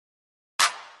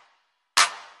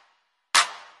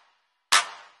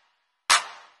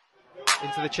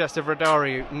into the chest of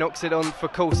Rodari, who knocks it on for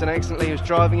Coulson excellently, who's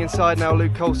driving inside now,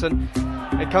 Luke Coulson.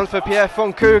 It comes for Pierre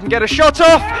FONKEU, who can get a shot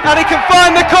off, and he can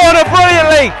find the corner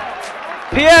brilliantly!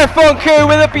 Pierre FONKEU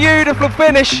with a beautiful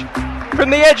finish from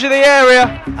the edge of the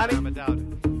area. And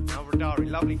now Rodari,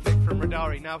 lovely flick from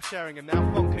Rodari, now Sheringham, now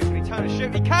FONKEU, can he turn and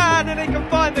shoot? He can, and he can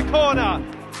find the corner!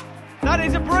 That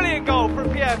is a brilliant goal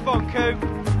from Pierre FONKEU,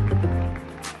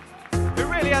 who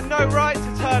really had no right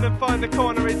to turn and find the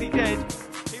corner as he did.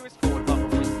 He was forward, but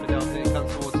it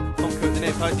comes towards FONKEU at the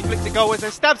near post, he flicks it goalwards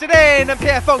and stabs it in, and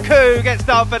Pierre FONKEU gets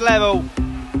Dartford level.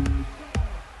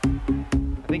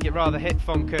 I think it rather hit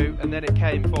FONKEU, and then it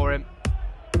came for him.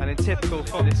 And in typical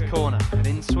for this corner, an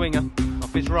in-swinger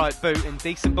off his right boot, and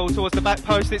decent ball towards the back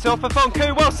post. It's off for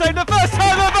FONKEU, well saved the first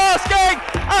time of asking,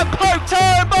 and poked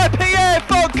home by Pierre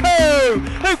FONKEU,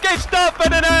 who gives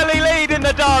Dartford an early lead in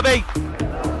the derby.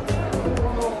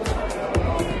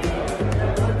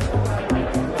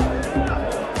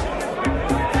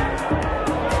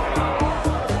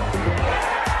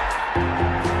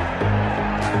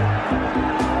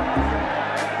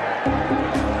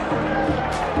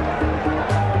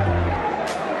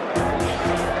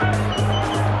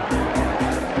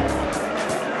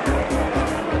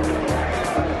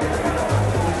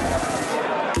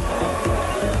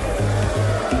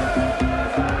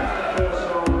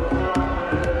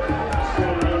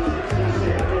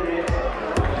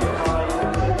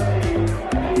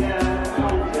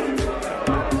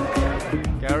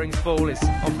 Ball is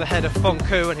off the head of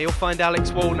FONKEU, and he'll find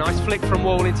Alex Wall. Nice flick from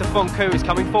Wall into FONKEU. He's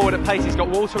coming forward at pace. He's got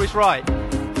Wall to his right.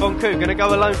 FONKEU going to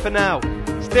go alone for now.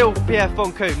 Still Pierre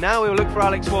FONKEU. Now he'll look for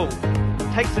Alex Wall.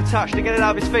 Takes a touch to get it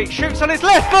out of his feet. Shoots on his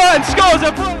left foot and scores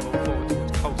a ball forward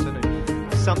towards Coulson, who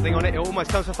has something on it. It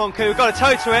almost comes for FONKEU. Got a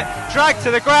toe to it. Dragged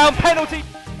to the ground. Penalty.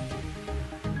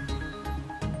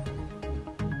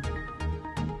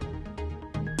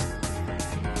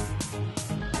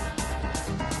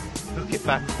 It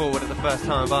back forward at the first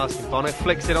time of asking. Bonnet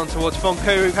flicks it on towards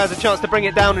FONKEU, who has a chance to bring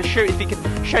it down and shoot if he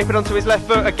can shape it onto his left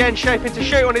foot. Again shaping to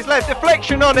shoot on his left,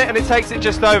 deflection on it, and it takes it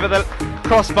just over the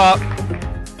crossbar.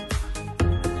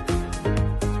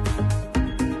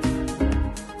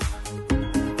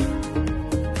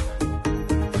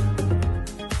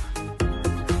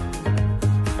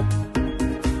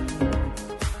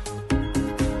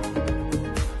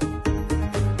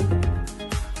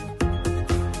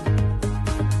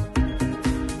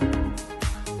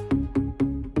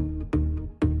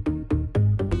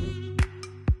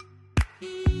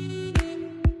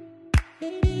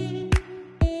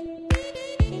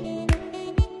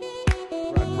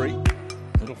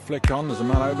 Little flick on, there's a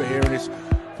man over here and it's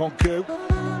FONKEU.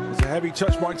 There's a heavy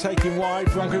touch by taking wide.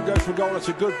 FONKEU goes for a goal. It's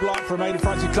a good block from Aidan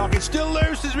Francis Clark. It's still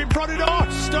loose, it's been prodded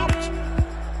off, stopped.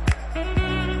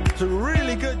 It's a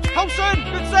really good. Coulson,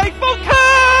 good save, FONKEU!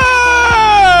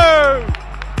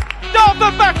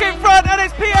 Dartford back in front, and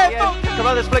it's Pierre FONKEU.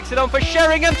 Carruthers flicks it on for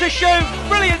Sheringham to shoot.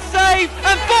 Brilliant save,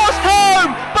 and forced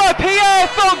home by Pierre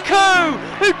FONKEU,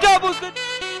 who doubles the.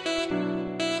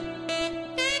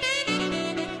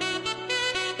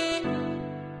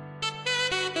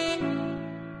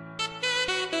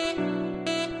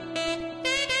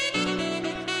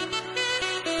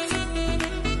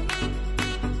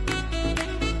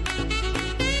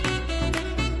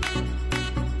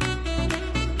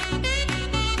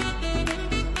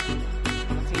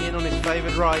 On his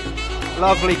favoured right,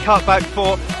 lovely cutback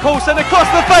for Coulson across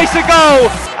the face of goal,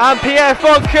 and Pierre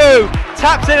FONKEU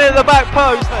taps it into the back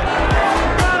post.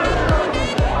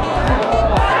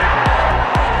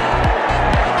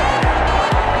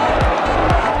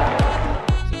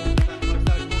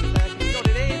 He's got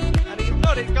it in, and he's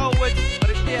got it goalwards, but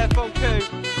it's Pierre FONKEU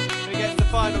who gets the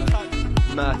final touch.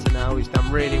 Merton now, who's done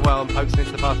really well and pokes it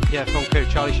into the pass for Pierre FONKEU.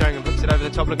 Charlie Sheringham hooks it over the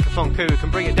top, looking for FONKEU, who can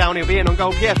bring it down. He'll be in on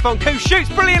goal. Pierre FONKEU shoots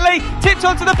brilliantly, tipped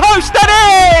onto the post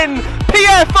and in!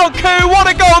 Pierre FONKEU, what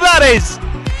a goal that is!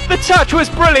 The touch was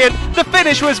brilliant, the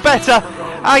finish was better,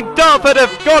 and Dartford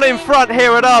have got in front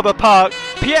here at Arbour Park.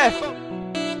 Pierre